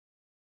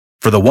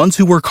For the ones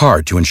who work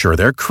hard to ensure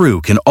their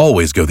crew can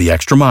always go the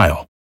extra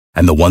mile,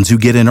 and the ones who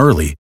get in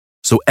early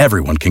so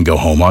everyone can go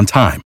home on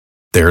time,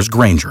 there's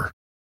Grainger,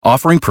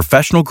 offering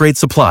professional-grade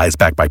supplies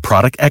backed by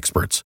product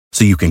experts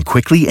so you can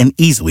quickly and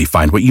easily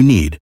find what you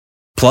need.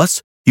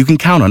 Plus, you can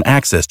count on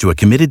access to a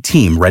committed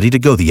team ready to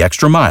go the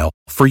extra mile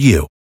for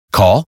you.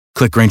 Call,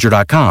 click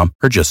Grainger.com,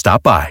 or just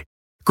stop by.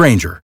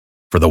 Grainger,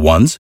 for the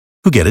ones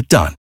who get it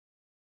done.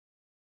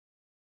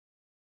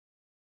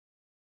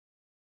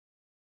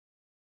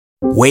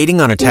 Waiting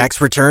on a tax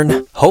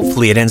return?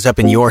 Hopefully it ends up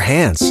in your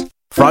hands.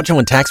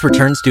 Fraudulent tax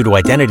returns due to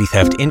identity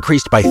theft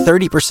increased by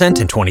 30%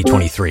 in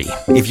 2023.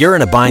 If you're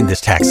in a bind this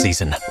tax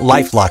season,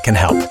 LifeLock can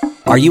help.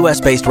 Our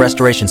U.S.-based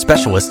restoration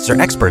specialists are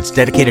experts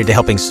dedicated to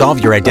helping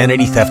solve your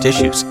identity theft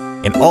issues.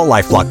 And all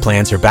LifeLock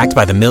plans are backed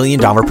by the $1 Million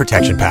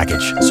Protection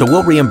Package. So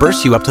we'll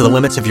reimburse you up to the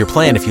limits of your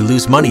plan if you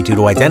lose money due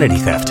to identity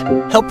theft.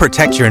 Help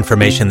protect your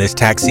information this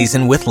tax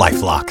season with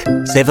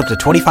LifeLock. Save up to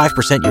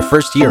 25% your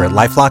first year at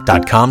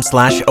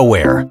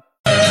LifeLock.com/aware.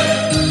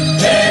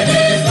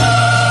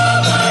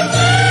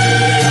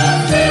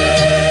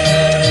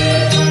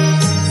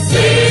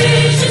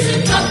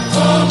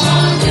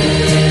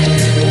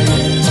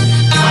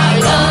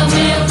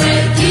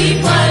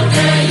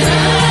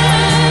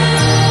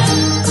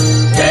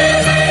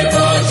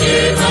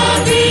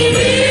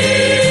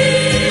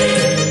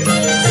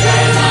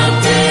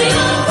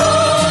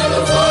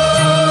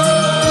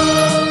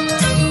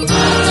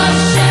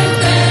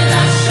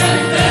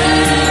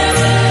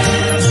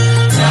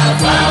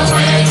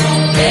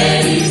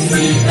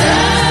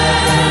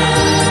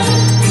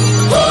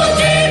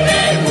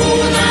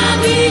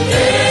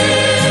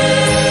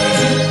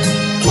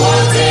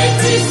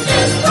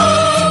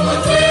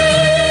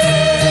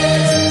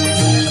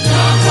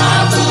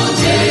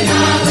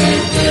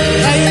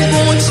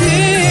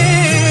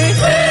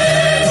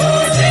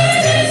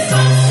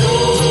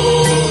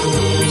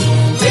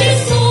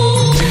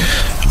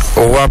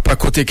 À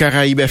côté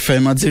Caraïbes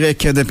FM, en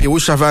direct de Pérou,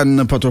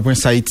 Chavannes,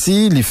 Port-au-Prince,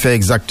 Haïti. Il fait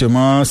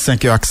exactement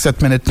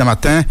 5h07 le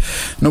matin.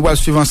 Nous allons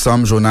suivre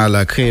ensemble,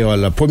 journal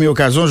créole. Première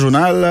occasion,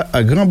 journal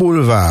Grand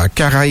Boulevard.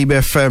 Caraïbes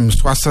FM,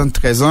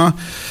 73 ans.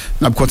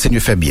 Nous continuons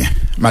à faire bien,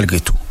 malgré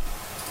tout.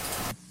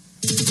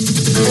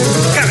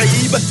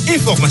 Caraïbes,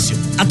 information.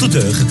 À toute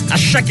heure, à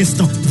chaque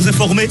instant, vous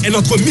informer est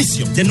notre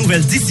mission. Des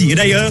nouvelles d'ici et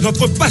d'ailleurs,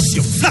 notre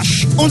passion.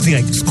 Flash, en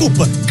direct, scoop,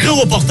 grand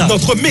reportage.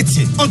 Notre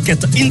métier,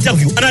 enquête,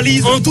 interview,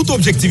 analyse, en toute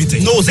objectivité.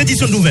 Nos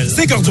éditions de nouvelles,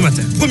 5h du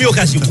matin. Première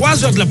occasion,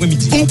 3h de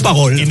l'après-midi. Bon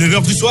parole. Et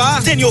 9h du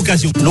soir, dernière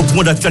occasion. Nos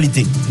points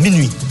d'actualité,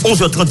 minuit,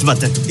 11h30 du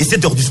matin et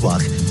 7h du soir.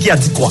 Qui a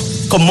dit quoi,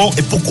 comment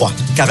et pourquoi?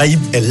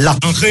 Caraïbes est là.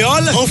 En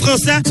créole, en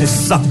français. C'est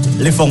ça,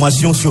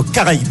 l'information sur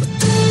Caraïbes.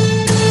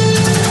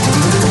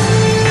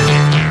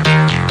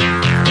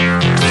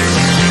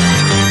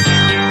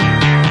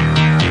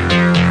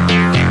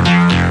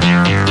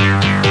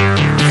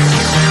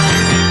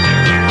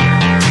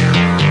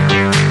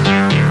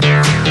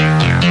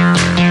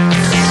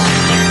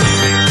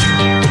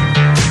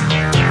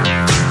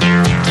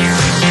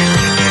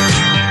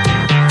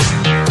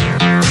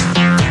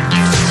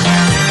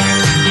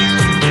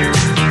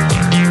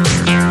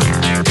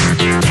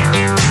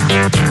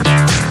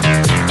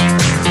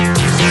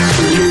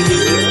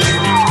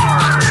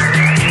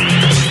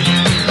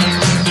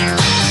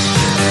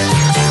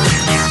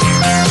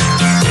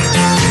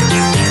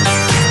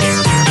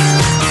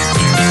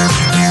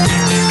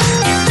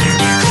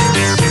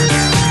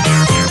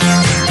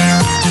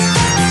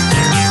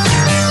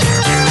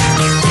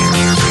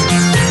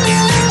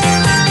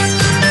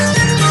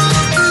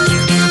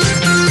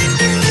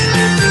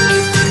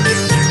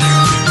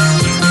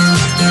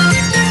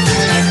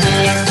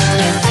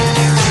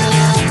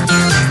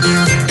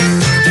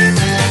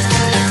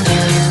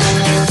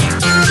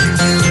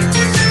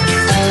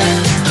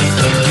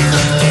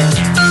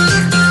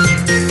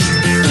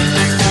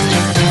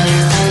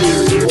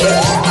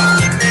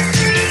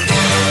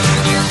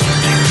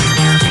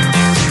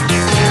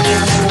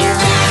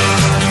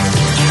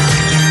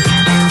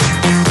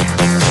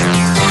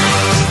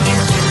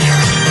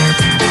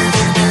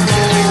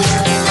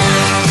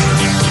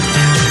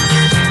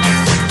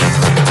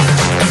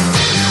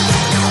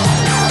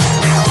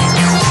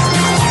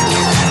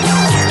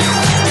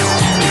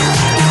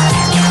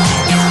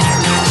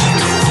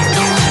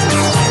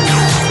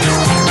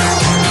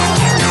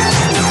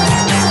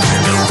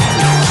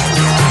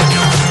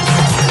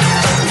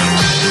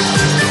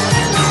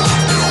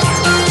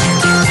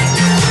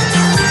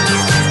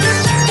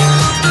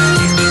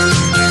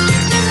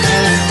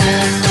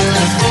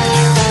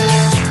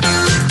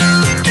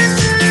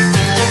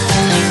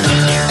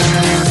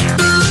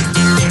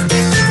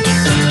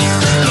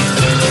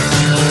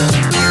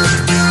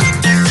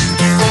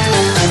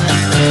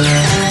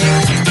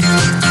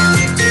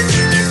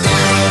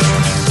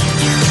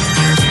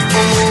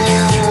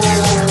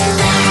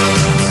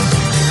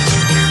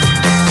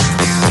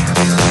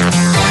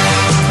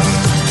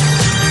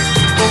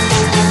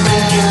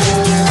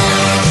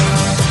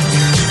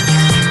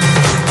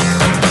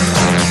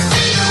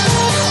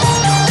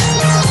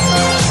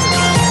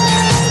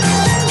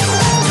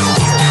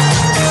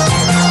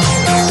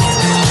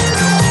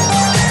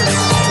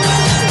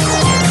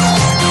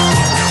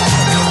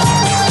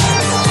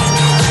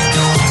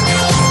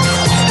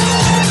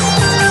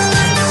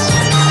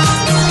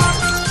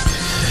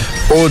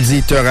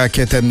 Auditeurs à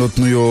internautes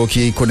nous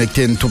qui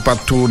connectés tout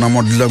partout dans le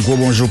monde, le gros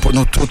bonjour pour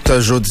nous toutes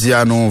jeudi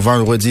à nous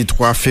vendredi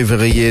 3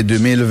 février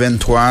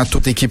 2023.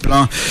 Toute équipe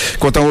là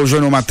content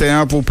rejoindre au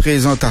matin pour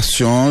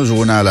présentation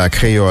journal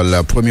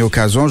créole Premye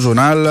Okazyon,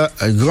 journal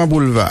Grand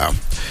Boulevard.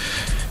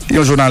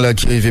 Un journal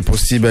qui est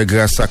possible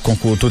grâce à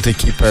concours toute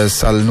équipe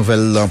salle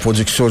nouvelle en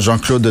production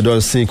Jean-Claude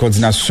Dolcé,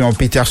 coordination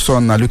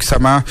Peterson à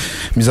Luxama,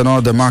 mise en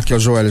ordre de Marc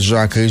Joël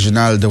Jacques,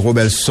 régional de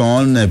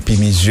Robelson, puis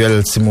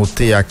Misuel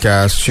Timothée à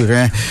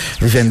Surin,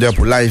 les vendeurs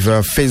pour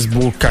live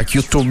Facebook à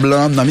YouTube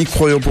là, dans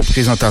micro pour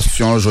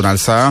présentation journal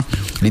ça,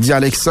 Lydia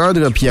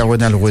Alexandre,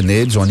 Pierre-Renel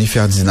René, Johnny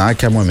Ferdinand,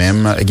 à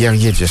moi-même,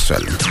 Guerrier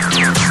Jessel.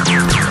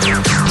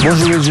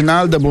 Bonjour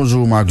Réginald,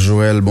 bonjour Marc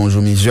Joël,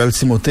 bonjour Misuel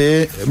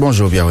Timothée,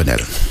 bonjour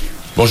Pierre-Renel.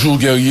 Bonjour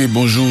Guerrier,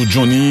 bonjour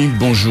Johnny,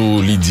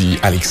 bonjour Lydie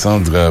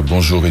Alexandre,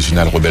 bonjour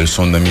Réginald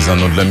Robelson, la mise en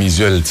ordre de la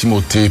Misuel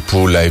Timothée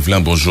pour live là,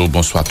 bonjour,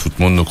 bonsoir tout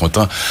le monde, nous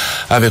contents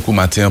avec vous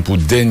matin pour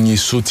dernier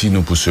sauti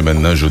nous pour ce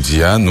maintenant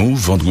jeudi à nous,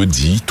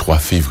 vendredi 3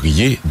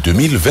 février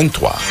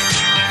 2023.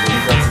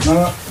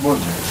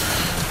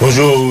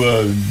 Bonjour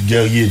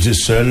Guerrier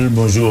Jessel,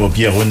 bonjour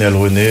Pierre-Renel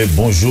René,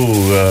 bonjour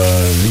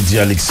Lydie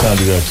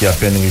Alexandre qui a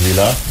peine arrivé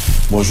là.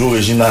 Bonjour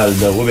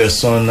Réginald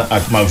Robertson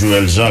avec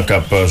Marc-Joël Jean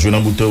Cap,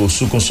 Jounal Premye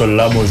sous console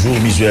là. Bonjour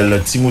Misuel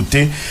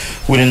Timothée,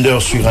 Willender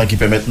Surin qui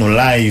permettent nos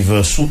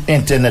live sous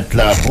internet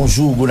là.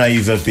 Bonjour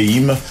Gonaïve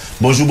Payim.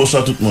 Bonjour,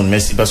 bonsoir tout le monde.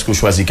 Merci parce que vous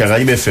choisissez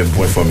Caraïbes FM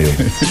pour informer.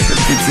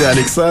 Lydia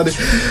Alexandre,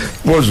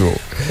 bonjour.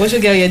 Bonjour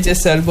Guerrier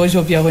Jessel,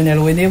 bonjour Pierre-Renel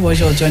René,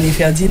 bonjour Johnny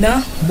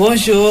Ferdinand,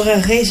 bonjour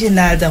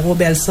Réginald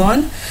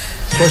Robertson,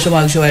 bonjour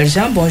Marc-Joël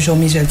Jean, bonjour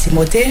Misuel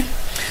Timothée.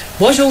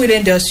 Bonjour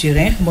Willender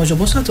Surin, bonjour,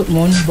 bonsoir tout le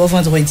monde, bon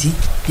vendredi,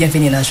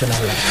 bienvenue dans le journal.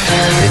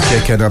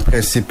 Et quelques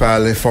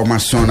principales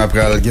informations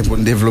après pour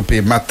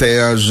développer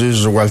matin,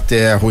 juge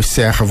Walter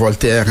Roussert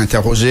Voltaire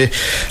interrogé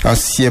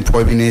ancien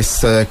Premier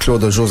ministre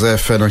Claude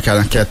Joseph dans le cas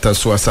d'enquête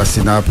sur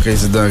l'assassinat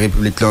président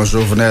République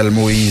Jovenel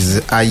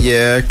Moïse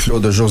hier.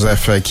 Claude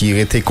Joseph qui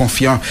était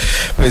confiant,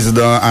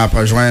 président a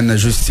rejoindre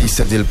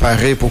justice d'Il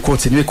Paré pour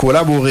continuer à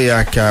collaborer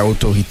avec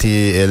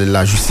l'autorité et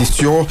la justice.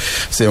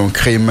 C'est un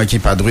crime qui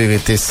pas dû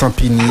été sans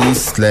pini.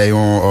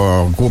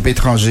 Un groupe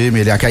étranger,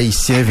 mais les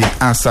Haïtiens viennent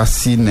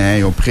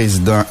assassiner au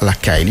président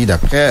Lakaili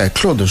d'après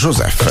Claude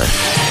Joseph.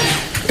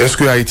 Est-ce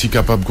que Haïti est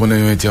capable de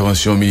connaître une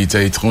intervention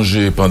militaire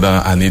étrangère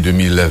pendant l'année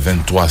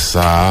 2023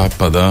 ça?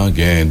 Pendant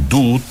qu'il y a un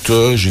doute,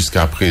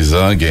 jusqu'à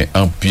présent, il y a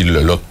un pile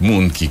l'autre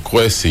monde qui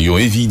croit, c'est une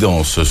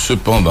évidence.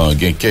 Cependant,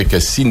 il y a quelques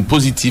signes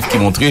positifs qui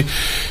montrent le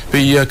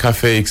pays qui a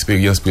fait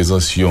expérience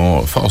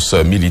présentation force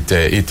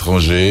militaire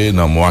étrangère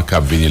dans le mois qui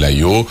a venu là.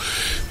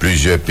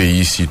 Plusieurs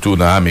pays, surtout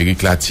dans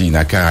l'Amérique latine,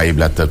 à Caraïbes,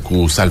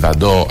 l'Atakou,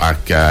 Salvador,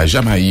 à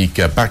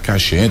Jamaïque, pas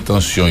caché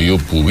intention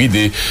pour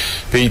aider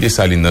pays des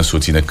Salines dans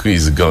la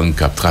crise gang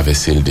qui a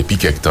traversé depuis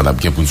quelques temps. On a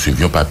bien pour nous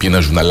suivre un papier dans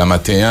le journal La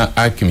Matin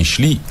avec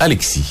Micheli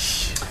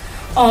Alexis.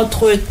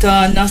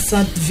 Entre-temps, dans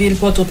Centre-Ville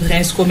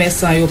Port-au-Prince,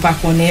 commerçants yo pas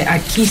connaît à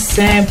qui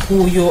saint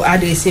pour yo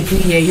adresser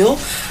prière yo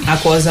à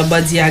cause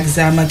bandi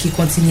examen qui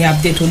continue à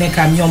détourner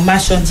camion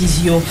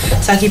marchandises yo.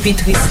 Ça qui est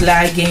triste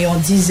là, il y a une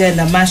dizaine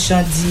de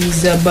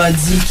marchandises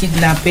bandits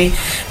kidnappés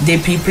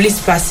depuis plus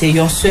passé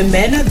une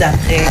semaine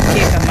d'après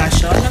quelques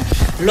marchands.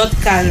 L'autre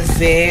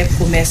calvaire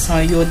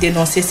commerçant yo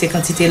dénoncé ces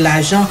quantités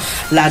l'argent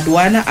la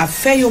douane a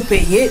fait yo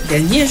payer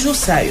dernier jour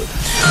ça yo.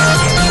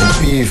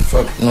 Puis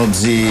faut nous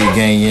dire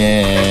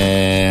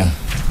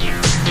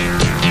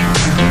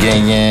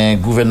gagné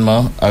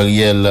gouvernement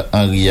Ariel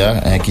Henry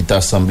qui t'a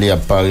assemblé à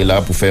Paris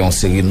là pour faire une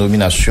série de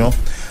nominations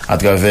à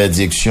travers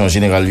direction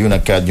générale dans le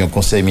cadre d'un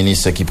conseil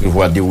ministre qui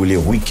prévoit dérouler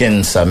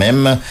week-end ça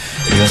même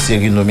une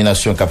série de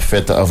nominations qu'a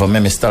fait avant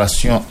même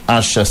installation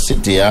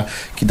HCTA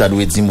qui t'a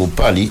doué dire mot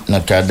parler dans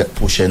le cadre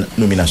prochaine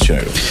nomination.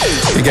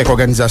 Et quelques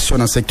organisations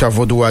dans le secteur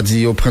vaudois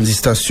dit au prendre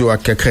distanciation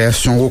avec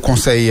création au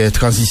conseil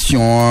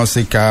transition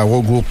c'est qu'un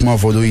regroupement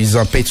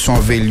vaudouisant pétition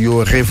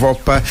Vélio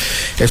Révop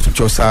et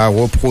structure ça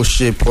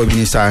reproché pour le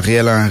ministre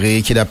Ariel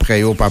Henry qui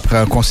d'après eux pas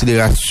prendre en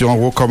considération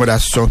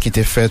recommandations qui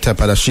étaient faites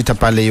par la Chita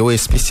Paléo et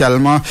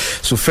spécialement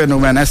sous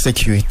phénomène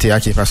insécurité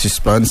qui va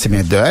suspendre ces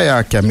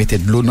médias qui a mis de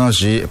l'eau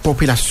danger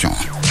population.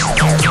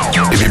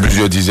 Et puis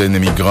plusieurs dizaines de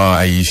migrants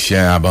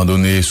haïtiens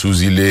abandonnés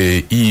sous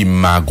île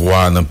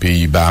Imagua dans le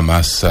pays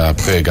Bahamas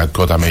après la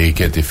côte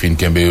américaine et fin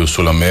Kembe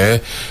sur la mer.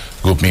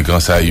 Groupe migrants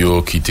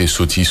Sayo qui était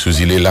sorti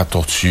sous île La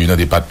Tortue dans le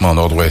département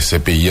nord-ouest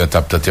pays en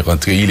tape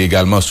rentré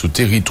illégalement sous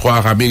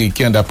territoire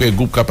américain d'après le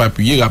groupe qui a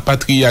appuyé la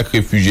patrie à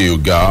réfugiés au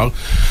gare.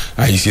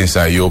 Haïtiens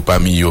Sayo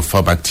parmi yo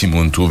femmes ak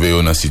timoun trouvé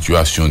dans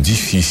situation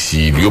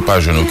difficile. Yo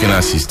pas jeune aucune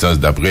assistance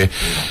d'après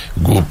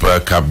groupe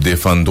cap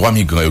défendre droits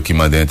migrants qui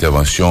demande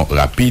intervention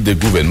rapide du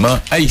gouvernement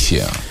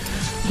haïtien.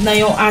 Dans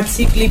un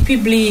article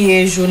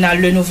publié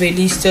journal Le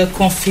Nouvelliste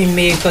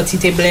confirmé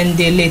quantité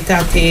blindée l'état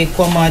est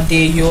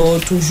commandé yo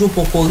toujours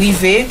pour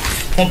arriver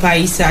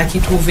compagnie ça qui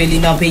trouvé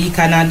dans pays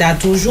Canada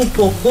toujours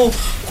pour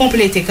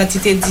compléter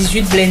quantité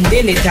 18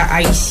 blindés l'état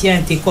haïtien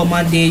était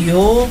commandé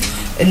yo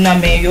non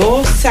mais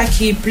yo ça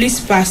qui plus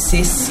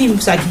passé 6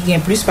 ça qui gagne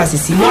plus passé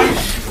 6 mois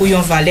pour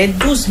yon valeur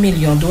 $12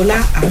 millions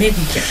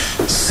américains.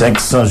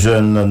 500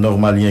 jeunes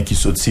normaliens qui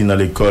sortent dans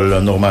l'école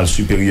normale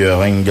supérieure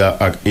Enga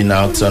et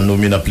Enart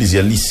nommés dans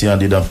plusieurs lycéens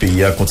dans le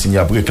pays continuent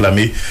à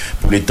réclamer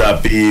pour l'État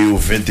payer aux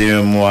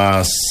 21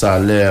 mois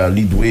salaire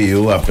lidoué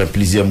après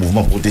plusieurs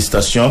mouvements de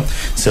protestation.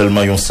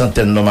 Seulement une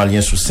centaine de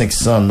normaliens sur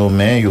 500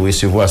 nommés ils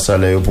recevoir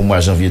salaire pour mois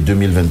janvier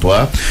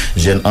 2023.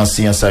 Jeunes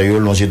anciens ça yo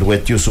longé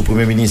droite sous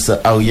premier ministre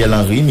Ariel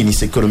Henry,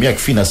 ministre économie et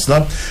finance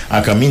là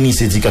avec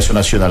ministre éducation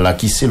nationale là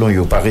qui selon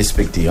yo pas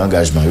respecter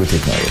engagement yo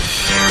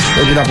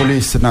Et la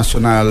police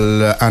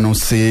nationale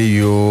annoncé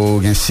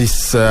yo gen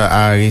 6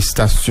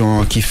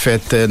 arrestations qui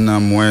fait dans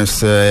moins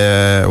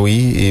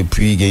oui et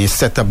puis il y a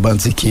 7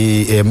 bandits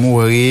qui est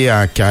mouri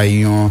à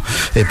Caillon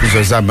et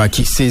plusieurs armes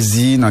qui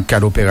saisi dans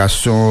cadre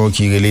d'opération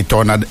qui les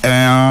tornade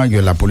 1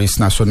 la police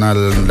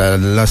nationale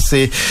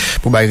lancé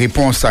pour bailler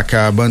réponse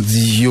à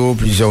bandits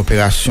plusieurs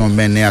opérations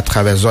menées à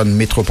travers zone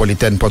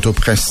métropolitaine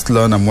Port-au-Prince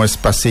là dans moins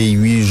passé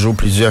 8 jours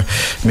plusieurs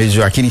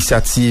mesures à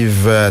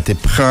initiative te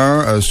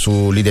prend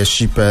sous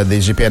leadership des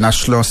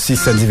GPNH là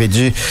 6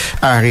 individus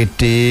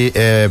arrêtés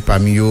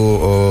parmi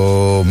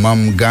eux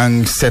même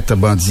gang 7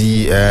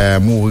 bandits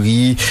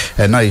mourir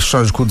dans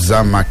échange coup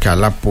d'armes à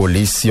la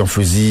police on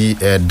faisait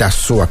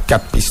d'assaut à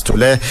 4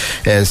 pistolets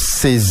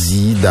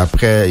saisis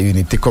d'après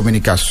unité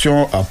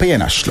communication en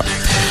PNH là.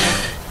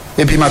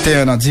 Et puis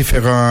matin dans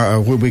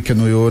différents rubriques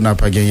nous n'a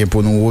pas gagné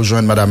pour nous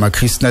rejoindre madame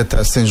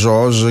Christnette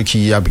Saint-Georges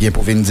qui a bien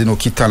pour venir dire nous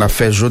quittant la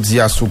fête jeudi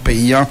à sous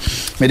pays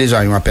mais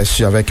déjà on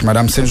aperçu avec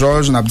madame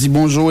Saint-Georges on a dit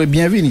bonjour et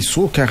bienvenue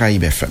sur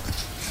Caraïbes FM.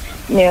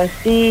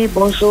 Merci,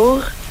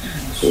 bonjour.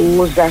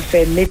 Aux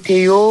affaires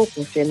météo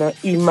concernant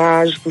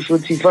image pour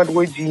aujourd'hui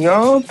vendredi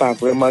pas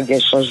vraiment un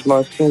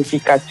changement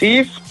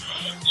significatif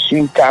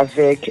suite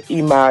avec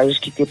image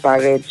qui te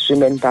paraît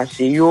semaine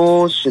passée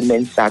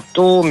semaine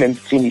sato même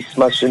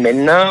finissement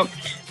semaine là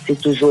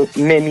c'est toujours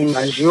même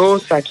image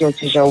ça qui ont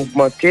déjà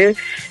augmenté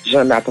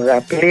j'en ai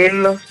rappelé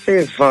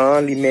c'est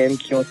vent les mêmes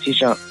qui ont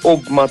déjà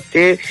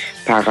augmenté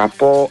par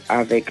rapport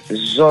avec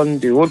zone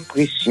de haute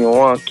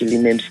pression qui les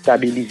mêmes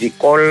stabilisé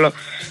col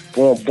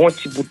pour un bon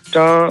petit bout de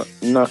temps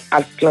dans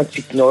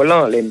Atlantique Nord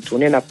là les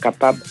tourner n'a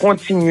capable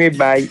continuer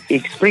by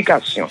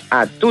explication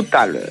à tout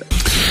à l'heure.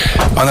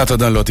 En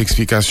attendant l'autre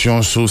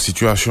explication sur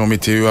situation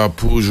météo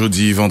pour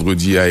aujourd'hui,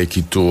 vendredi à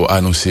Equito,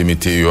 annoncé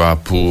météo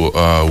pour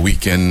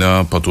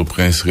week-end,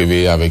 Port-au-Prince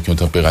réveillé avec une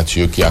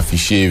température qui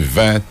affichait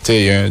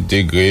 21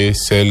 degrés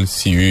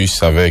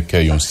Celsius avec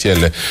un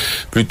ciel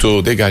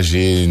plutôt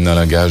dégagé dans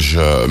le langage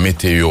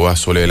météo. À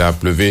soleil là,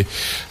 pleuvé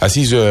à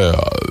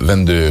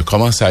 6h22.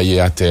 Comment ça y est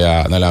à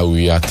terre dans la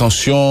rue?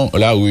 Attention,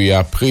 là où il y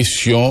a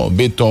pression,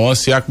 béton.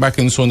 C'est avec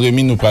Mackinson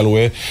Rémy, nous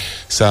parlons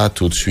ça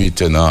tout de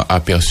suite dans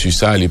aperçu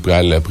ça, les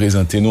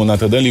présenter nous en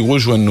attendant les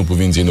rejoindre nous pour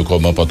venir dire nous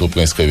comment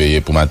Port-au-Prince réveillé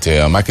pour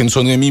matin.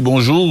 Mackinson Rémy,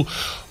 bonjour.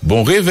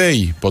 Bon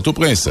réveil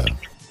Port-au-Prince.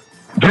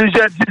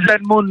 Plusieurs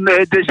dizaines de monde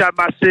déjà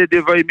massé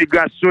devant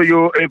l'immigration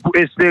pour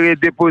espérer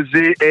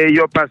déposer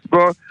leur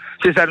passeport.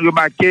 C'est ça nous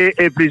remarqué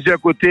et plusieurs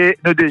côtés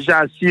nous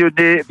déjà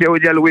sillonné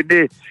Péronial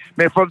René.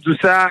 Mais comme tout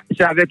ça,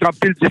 c'est avec un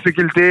pile de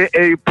difficulté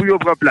et pour y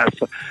prendre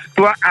place.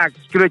 3 axes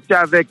connectés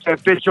avec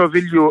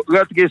Pétionville,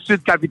 rentrer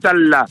sud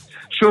capitale là.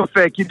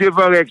 Chauffeur qui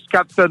devant Rex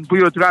Captain pour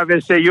y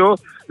traverser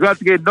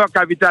rentrer nord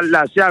capitale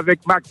là. C'est avec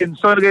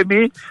Mackinson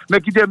Rémy, mais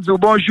qui t'aime dire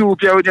bonjour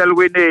Pierre-Onel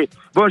René,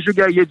 bonjour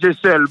Guerrier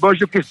Jessel,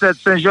 bonjour Christine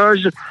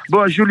Saint-Georges,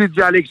 bonjour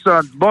Lydia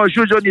Alexandre,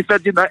 bonjour Johnny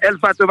Ferdinand El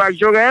Fatovac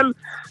Jorel.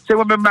 C'est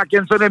moi-même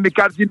Mackinson Rémy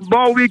qui dit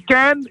bon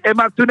week-end et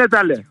m'a tourné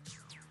à l'heure.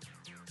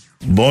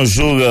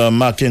 Bonjour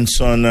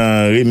Mackinson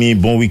Rémy,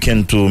 bon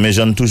week-end tout. Mais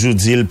j'en toujours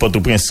dit le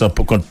Port-au-Prince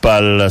pour qu'on te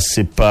parle,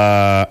 c'est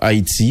pas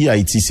Haïti.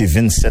 Haïti c'est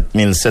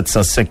 27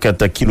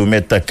 750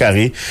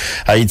 km².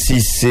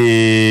 Haïti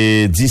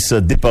c'est 10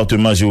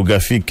 départements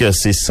géographiques,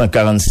 c'est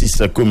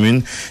 146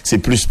 communes, c'est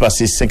plus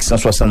passé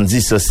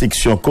 570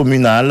 sections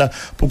communales.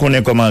 Pour qu'on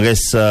ait comment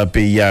reste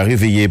pays à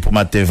réveiller pour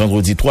matin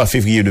vendredi 3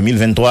 février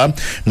 2023.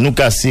 Nous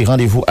casser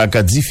rendez-vous avec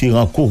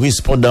différents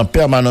correspondants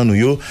permanents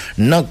nous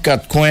dans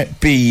 4 coins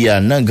pays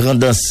dans grand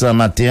dans ce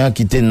matin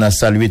qui t'a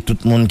saluer tout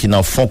le monde qui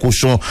dans fond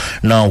cochon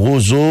dans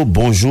Roseau,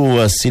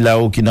 bonjour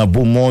Silao qui dans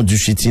Beaumont du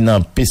Chiti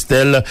dans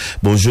Pestel,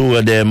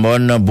 bonjour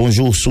Desmond,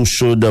 bonjour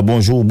Souchaude,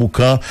 bonjour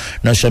Boucan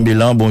dans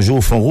Chambellan,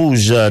 bonjour Fond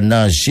Rouge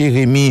dans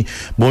Jérémy,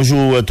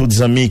 bonjour tous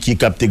les amis qui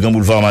captent Grand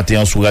Boulevard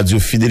matin sur Radio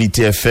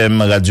Fidélité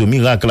FM, Radio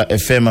Miracle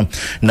FM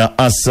dans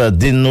Anse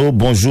Deno,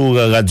 bonjour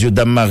Radio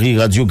Dame-Marie,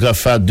 Radio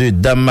Grafa de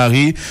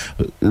Dame-Marie,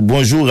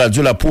 bonjour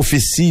Radio La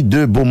Prophétie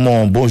de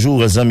Beaumont,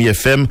 bonjour Zami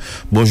FM,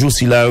 bonjour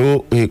Silao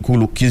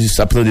qui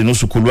s'appelle de nous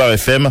sur Couloir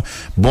FM.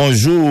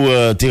 Bonjour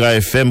Terra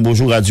FM,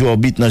 bonjour Radio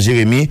Orbite dans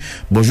Jérémy,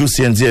 bonjour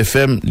CND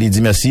FM, Lydie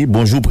merci,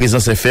 bonjour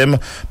Présence FM,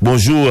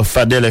 bonjour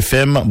Fadel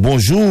FM,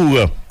 bonjour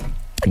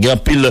grand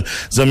pile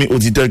amis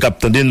auditeurs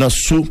captandé dans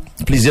sous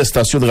plusieurs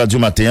stations de radio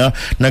matin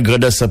dans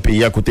grande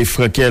pays à côté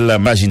Frankel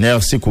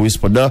Maginaire, c'est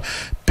correspondant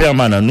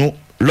permanent nous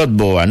l'autre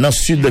bord. Dans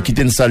sud qui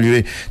t'en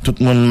saluer tout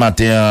le monde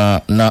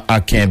matin dans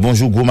Akin.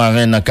 Bonjour Gros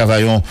Marin dans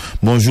Cavaillon.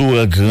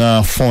 Bonjour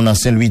Grand Fond dans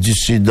Saint-Louis du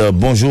Sud.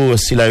 Bonjour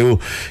Silayo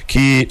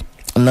qui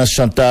dans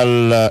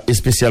Chantal et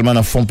spécialement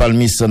dans Fond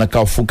Palmis dans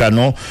Carrefour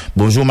Canon.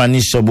 Bonjour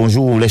Maniche,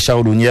 bonjour les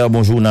Chardonnières,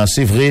 bonjour dans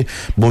C'est vrai,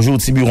 bonjour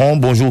Tiburon,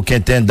 bonjour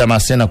Quintin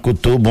Damascène dans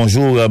Coteau,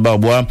 bonjour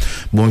Barbois,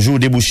 bonjour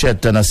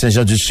Desbouchettes dans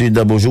Saint-Jean du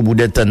Sud, bonjour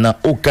Boudette dans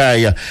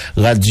Okaï,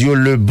 Radio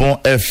Le Bon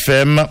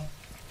FM,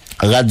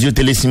 Radio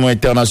Télé Simon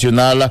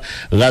International,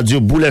 Radio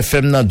Boule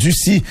FM dans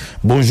Ducy,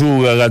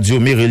 bonjour Radio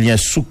Mérélien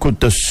sous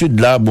côte sud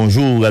là,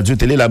 bonjour Radio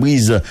Télé La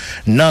Brise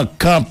dans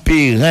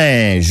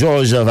Campérin,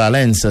 Georges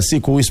Valence,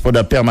 c'est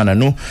correspondant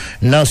permanent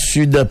dans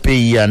sud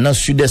pays, dans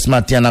sud-est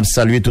matin, n'a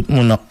salué tout le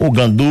monde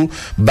Ogandou,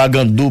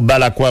 Bagandou,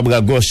 Balakwa,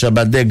 Bragouche,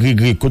 Badé,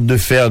 Grigri, Côte de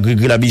Fer,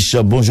 Grigri la Biche,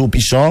 bonjour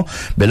Pichon,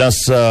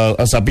 Belance,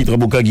 en chapitre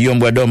Bouka Guillaume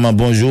Boisdom,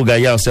 bonjour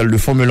Gaillard, celle de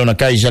Font-Melon dans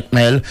Caille Jacques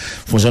Mel,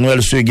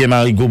 Font-Jean-Noël Seguet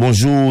Marigot,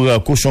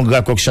 bonjour Cochon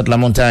Gras, Coq la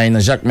Montagne,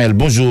 Jacques Mel,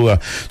 bonjour.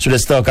 Sur les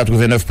stars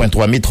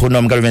 89.3,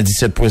 Métronome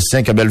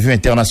 97.5, Bellevue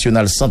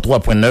International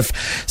 103.9.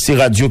 C'est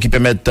radio qui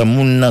permettent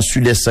moun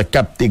sud-est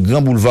capter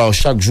Grand Boulevard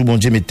chaque jour, bon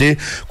Dieu mettez.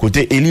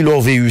 Côté Élie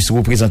Lorveus,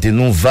 représentez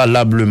nous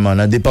valablement.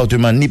 Dans le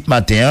département Nip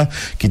matin,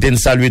 qui t'aime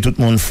saluer tout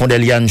le monde.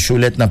 Fondeliane,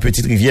 Cholette, dans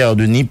Petite Rivière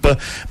de Nip.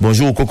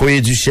 Bonjour Cocoyer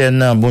du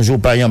Chêne,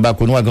 bonjour Payan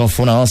Baconois, Grand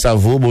Fond dans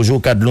Savo,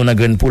 bonjour Cadlon, dans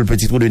Graine Poule,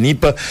 Petit Trou de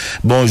Nip.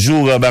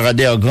 Bonjour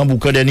Baradère, Grand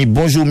Boucan de Nip,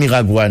 bonjour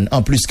Miragouane,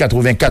 en plus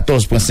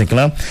 94.5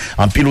 là.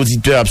 En pile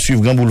auditeur à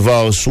suivre Grand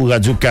Boulevard sous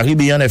Radio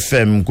Caribéen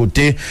FM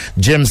côté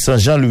James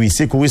Jean-Louis,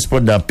 c'est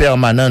correspondant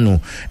permanent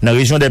nous dans la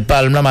région des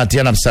Palmes la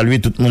matin n'a salué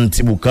tout le monde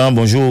petit boucan,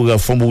 bonjour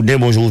Fondbourdin,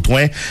 bonjour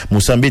Toin,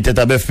 Moussambé tête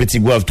à bœuf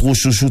petit Gouave Trou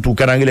chouchou tout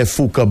Canary les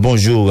Fouques,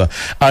 bonjour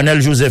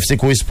Arnel Joseph, c'est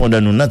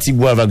correspondant nous dans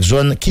Tigouave avec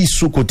zone qui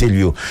sous côté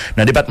lieu dans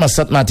le département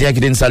Sainte matin qui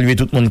donne saluer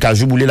tout le monde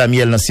Cajou Boulé la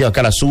miel dans Cirque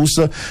à la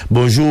source,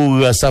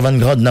 bonjour Savane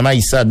Grande dans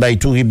Maïsad Baï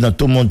Tourib dans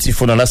tout le monde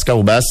Tifon dans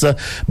Lascaroubas,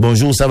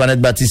 bonjour Savanette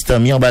Baptiste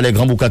Mian Balé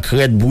Grand Boucan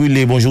Crête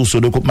brûlé, bonjour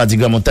Sodocoupe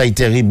Madiga Montaï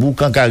Terry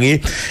Boucan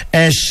Carré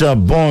Inch,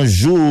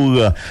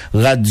 bonjour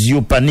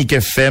Radio Panique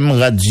FM,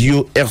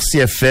 Radio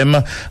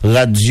RCFM,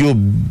 Radio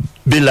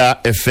Bella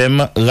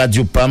FM,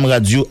 Radio PAM,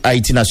 Radio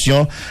Haïti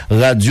Nation,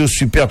 Radio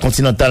Super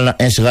Continental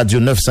Inch,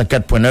 Radio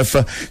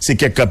 904.9, c'est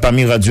quelques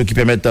parmi radio qui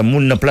permettent à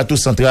moun plateau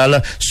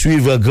central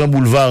suivre Grand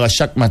Boulevard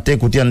chaque matin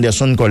côté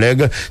Anderson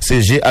collègue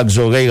CG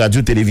Axoreille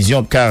Radio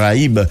Télévision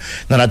Caraïbes.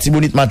 Dans la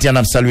Tibonite matin, on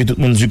a salué tout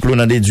le monde du clos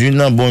dans des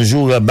dunes.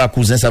 Bonjour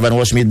Bakousin Savane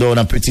Roche Médor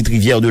dans Petite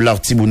Rivière de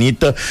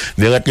l'Artibonite,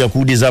 Verrette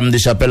Yakou des âmes des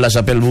Chapelles, la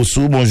Chapelle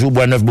Vossou. Bonjour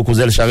Boisneuf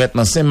Bocouzel Charrette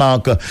dans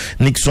Saint-Marc,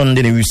 Nixon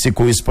Denevus, c'est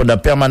correspondant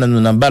permanent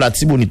dans Bala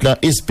Tibonite là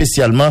et spécialement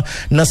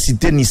dans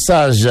Cité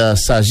Nissage,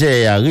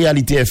 Sagère,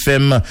 Réalité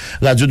FM,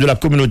 radio de la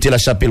communauté La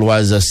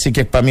Chapelloise. C'est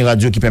quelques parmi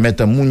radio qui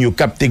permettent moun yo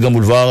capter Grand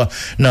Boulevard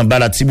dans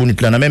Bala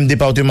Tibonite là. Dans même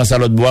département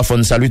Salotte Bois,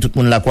 fon salut tout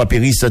le monde la Croix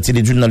Péris,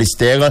 Tilé Dune dans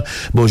l'Ester.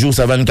 Bonjour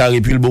Savane Carré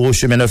puis le Boro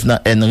Chemin Neuf dans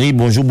Henry.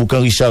 Bonjour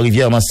Boucan Richard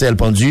Rivière Marcel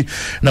Pendu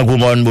dans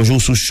Goumon.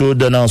 Bonjour Souchaude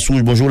dans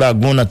Souche. Bonjour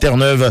Lagon dans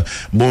Terre-Neuve.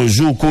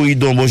 Bonjour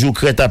Corridon. Bonjour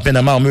Crête à peine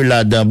à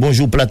Marmelade.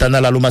 Bonjour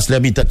Platana la Lomas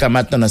Lerbit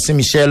Kamat dans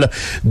Saint-Michel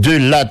de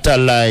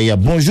Latalaï.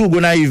 Bonjour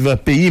Gonaïve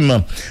Pays.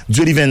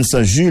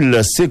 Jolivens Jules,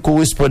 c'est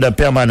correspondant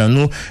permanent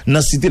nous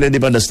dans cité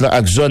l'indépendance là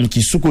avec zone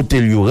qui sous côté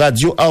lieu.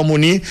 Radio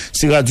Harmonie,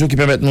 c'est radio qui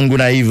permet mon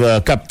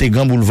Gonaïve capter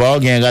Grand Boulevard.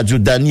 Il y a une radio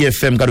Dani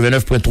FM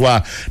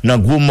 89.3 dans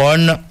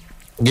Goumon.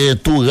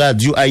 Tout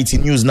Radio Haïti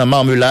News dans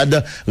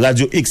Marmelade,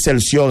 Radio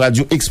Excelsior,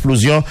 Radio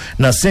Explosion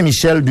dans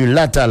Saint-Michel de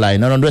Latalaï.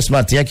 Dans l'ouest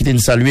matin qui t'aime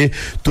saluer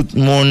tout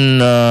le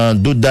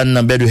monde d'Odan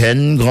dans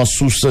Bedehen, Grand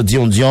Sousse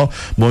Dion.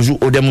 Bonjour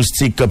Ode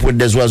Moustique pour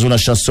des oiseaux dans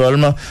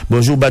Chansolme.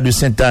 Bonjour Bas de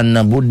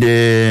Sainte-Anne,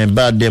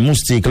 Bas des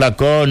Moustiques,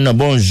 Laconne.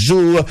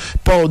 Bonjour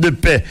Port de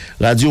Paix,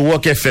 Radio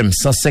Rock FM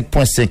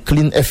 105.5,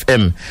 Clean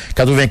FM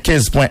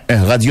 95.1,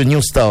 Radio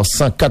New Star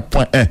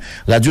 104.1,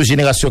 Radio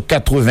Génération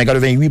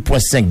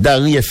 88.5,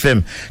 Dari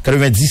FM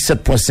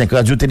 97.5,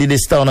 Radio Télé des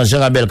Stars dans Jean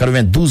Rabel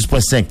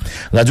 92.5,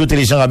 Radio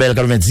Télé Jean Rabel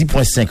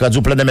 90.5,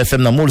 Radio Planem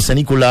FM dans Moule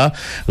Saint-Nicolas,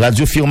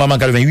 Radio Firmament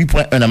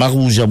 88.1 dans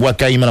Marouge, Bois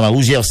Caïman dans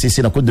Marouge,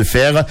 RCC dans Côte de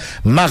Fer,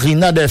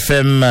 Marinade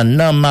FM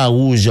dans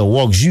Marouge,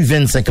 Wok Ju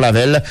 25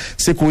 Clavel,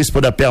 c'est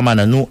correspondant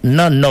permanent nous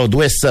dans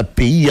Nord-Ouest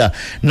pays,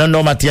 dans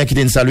Nord matin qui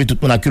t'en salue tout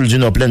le monde à Cul du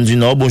Nord, Plaine du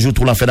Nord. Bonjour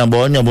tout l'enfer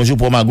d'Ambogne, bonjour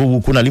pour Mago,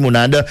 Goukou dans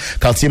Limonade,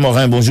 Quartier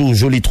Morin, bonjour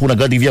Joli Trou dans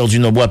Grande Rivière du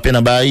Nord, Bois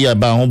Penabaye,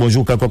 Baron,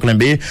 bonjour Kakok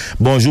Limbe,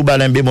 bonjour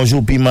Balembe,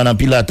 bonjour Piment dans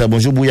Pilate,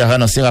 bonjour Bouyara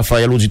dans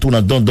Saint-Raphaël, du tout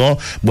dans Dondon,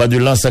 Bois de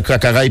Lens,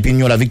 Cracaraï,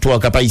 Pignon, la Victoire,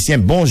 Cap-Haïtien.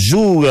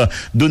 Bonjour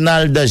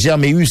Donald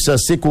Germéus,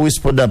 c'est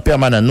correspondant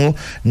permanent nous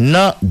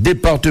dans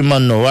département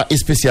Nord et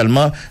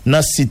spécialement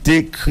dans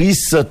cité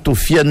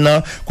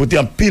Christophienne, côté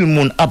en pile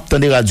monde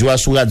attendez radio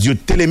sur Radio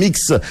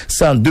Télémix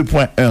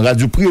 102.1,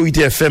 Radio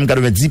Priorité FM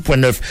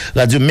 90.9,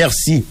 Radio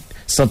Merci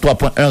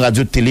 103.1,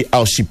 Radio Télé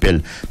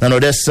Archipel. Dans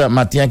l'Odesse,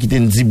 matin, qui te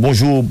dit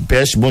bonjour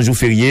Pêche, bonjour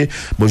Ferrier,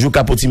 bonjour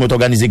Capotimo,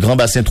 organisé Grand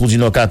Bassin, Trou du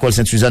Nord, Caracol,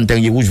 Sainte-Suzanne,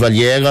 Terrier Rouge,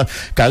 Valière,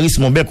 Caris,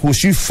 Montbec,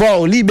 Rouchu,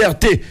 Fort,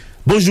 Liberté.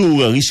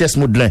 Bonjour, Richesse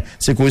Maudelin,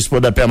 c'est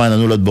correspondant permanent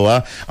nous l'autre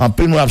bois. En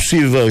plus, nous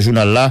suivre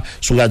journal là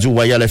sur Radio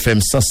Royal FM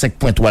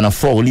 105.3 dans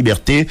Fort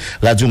Liberté,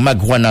 Radio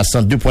Magrouana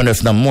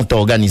 102.9 dans Monta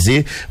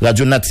Organisé,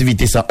 Radio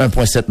Nativité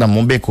 101.7 dans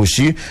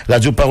Montbécochi,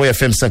 Radio Parole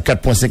FM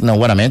 104.5 dans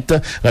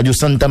Wanament, Radio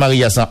Santa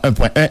Maria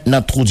 101.1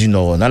 dans Trou du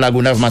Nord. Dans la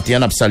Gonave matin,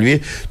 on a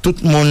salué tout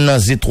le monde dans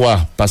Z3,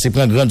 parce que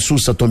prend grande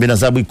source tomber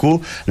dans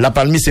Abricot, la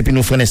Palmis et puis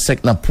nous freinons sec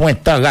dans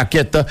Pointe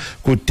Raquette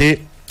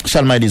côté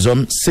Chalma et des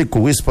Hommes, c'est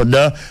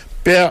correspondant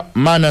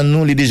permanent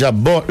nous il déjà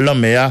bon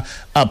l'homme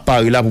à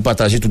Paris là pour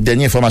partager toute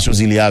dernière information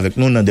il y a avec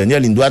nous dans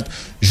dernière ligne droite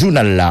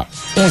journal là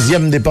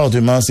 11e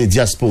département c'est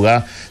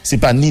diaspora c'est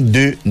pas ni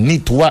 2 ni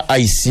 3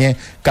 haïtiens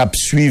qui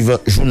suivent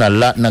journal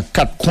là dans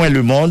 4 coins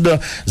le monde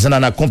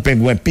Zanana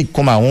Compengouin Pic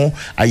Comaron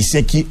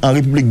haïtiens qui en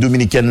République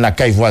dominicaine la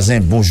caille voisin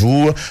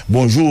bonjour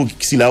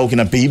si là qui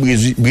dans pays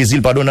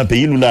Brésil pardon dans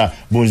pays là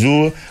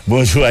bonjour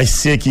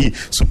haïtiens qui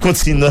sous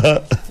continent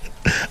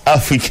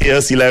africain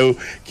si là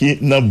qui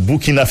dans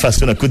Burkina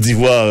Faso dans Côte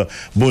d'Ivoire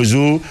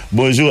bonjour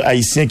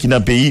haïtiens qui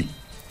dans pays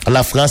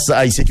la France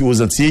haïtiens qui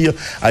aux Antilles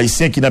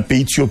haïtiens qui dans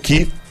pays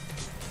Turquie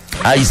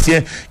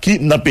haïtiens qui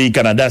dans pays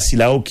Canada si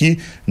là qui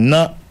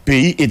dans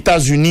pays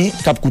États-Unis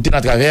qui a coûté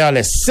à travers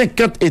les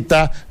 50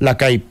 États la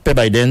caille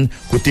Biden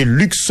côté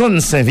Luxon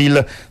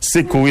Saint-Ville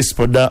c'est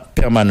correspondant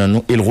permanent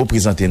nous et le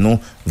représenter nous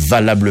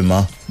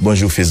valablement.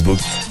 Bonjour Facebook,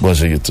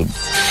 bonjour YouTube.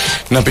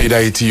 Dans le pays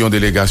d'Haïti, une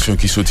délégation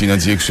qui soutient la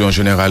direction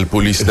générale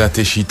police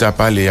d'Atechita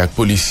parlé avec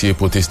policiers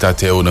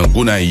protestataires dans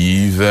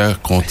Gonaïve,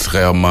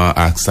 contrairement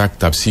à ça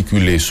qui a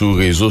circulé sur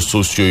les réseaux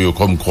sociaux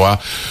comme quoi,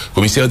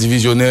 commissaire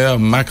divisionnaire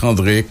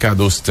Marc-André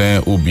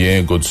Cadostin ou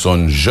bien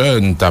Godson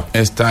Jeune t'a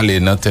installé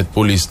dans tête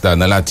police dans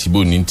la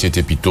Tibonine,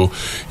 c'était plutôt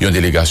une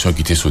délégation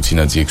qui était soutenue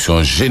dans la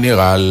direction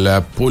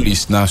générale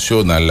police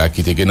nationale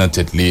qui était dans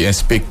tête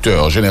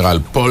l'inspecteur général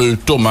Paul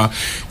Thomas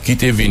qui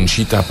était venu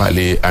chita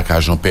parler avec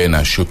agent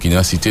PNH qui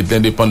dans cité de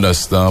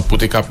l'indépendance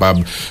pour être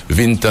capable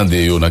venir tendre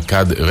dans le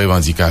cadre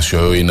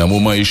revendication et dans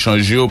moment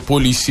échangé aux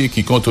policiers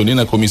qui contenaient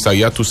dans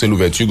commissariat tous ces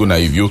ouvertures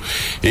Gonaïve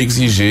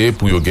exigé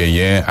pour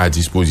gagner à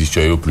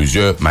disposition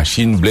plusieurs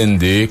machines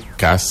blindées,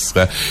 casques,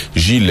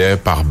 gilets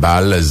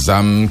pare-balles,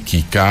 armes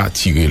qui ka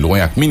tirer loin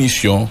avec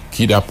munitions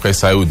qui d'après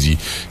ça dit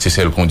c'est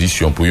celle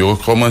condition pour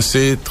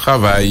recommencer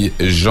travail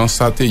Jean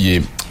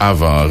Sateye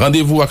avant.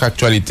 Rendez-vous avec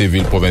actualité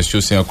ville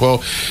provinciale c'est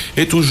encore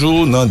et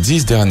toujours dans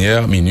 10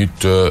 dernières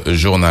minutes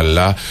journal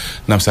là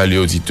n'a salué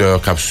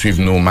auditeur qui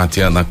suivent nous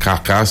matin dans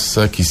Carcasse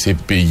qui c'est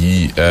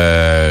pays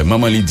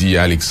Maman Lydie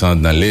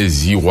Alexandre dans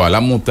les Irois la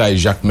montagne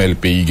Jacques Mel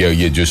pays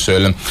guerrier Dieu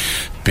seul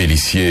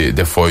policier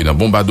des fois dans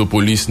bombardement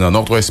police dans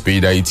nord-ouest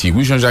pays d'Haïti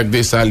oui Jean-Jacques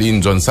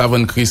Dessalines zone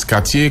Savane Chris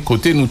quartier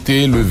côté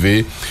nouté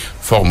levé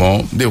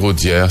formant des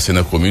rodières c'est dans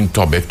la commune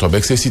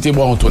Torbec c'est cité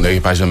bois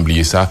Antonnerre pas jamais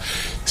oublier ça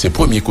c'est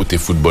premier côté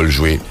football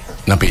joué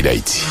dans le pays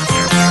d'Haïti.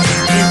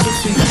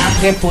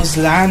 Après pause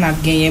là, on a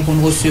gagné pour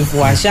nous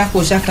recevoir Jacques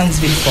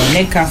Ansville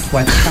Fonet,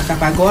 Cafouat,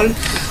 Pacapagol.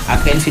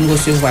 Après, nous finissons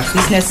recevoir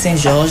Christine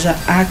Saint-Georges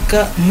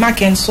avec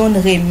Mackinson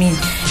Rémy.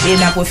 Et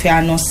on a fait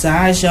annoncer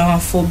Jean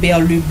Faubert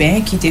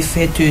Lubin qui était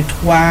fait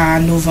 3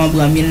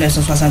 novembre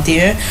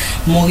 1961,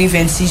 mort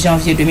 26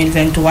 janvier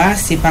 2023.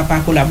 C'est papa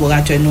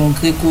collaborateur non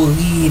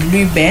Grégory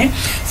Lubin.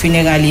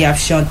 Funérailles a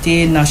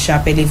chanté dans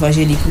chapelle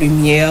évangélique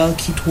Lumière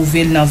qui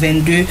trouvait dans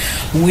 22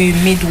 rue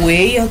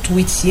Midway,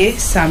 Twitier,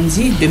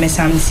 demain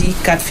samedi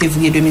 4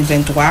 février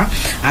 2023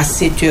 à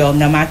 7h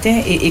du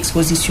matin et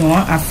exposition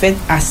a fait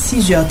à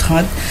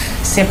 6h30.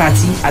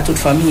 Sympathie à toute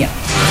famille.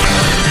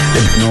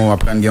 Nous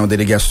apprenons une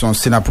délégation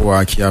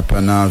sénapois qui a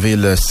pendant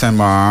ville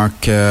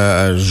Saint-Marc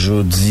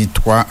jeudi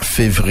 3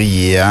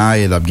 février et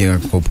a bien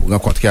pour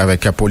rencontrer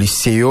avec un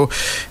policier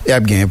et a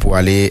bien pour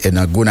aller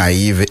dans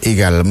Gonaïve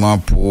également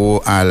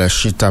pour aller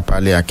chita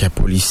parler avec un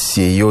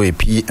policier et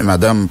puis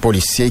madame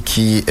policier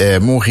qui est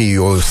mourit.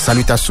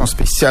 Salutations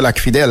spéciales à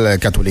fidèles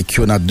catholiques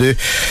on a 2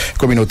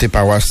 communautés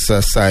paroisse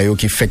ça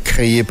qui fait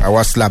créer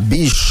paroisse la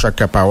Biche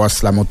chaque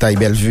paroisse la Montagne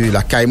Bellevue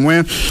la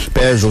Caïmoin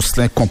Père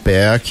Jocelyn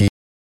Compère qui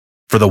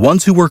For the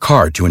ones who work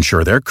hard to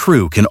ensure their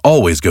crew can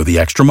always go the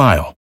extra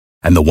mile,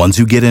 and the ones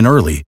who get in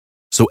early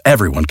so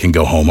everyone can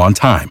go home on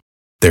time,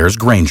 there's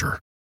Grainger,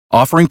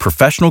 offering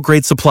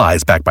professional-grade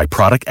supplies backed by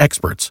product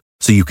experts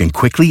so you can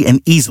quickly and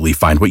easily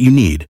find what you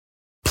need.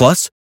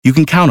 Plus, you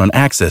can count on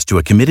access to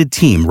a committed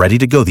team ready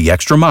to go the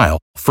extra mile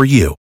for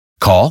you.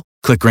 Call,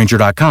 click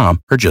Grainger.com,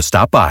 or just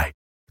stop by.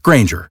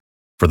 Grainger,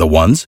 for the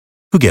ones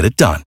who get it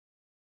done.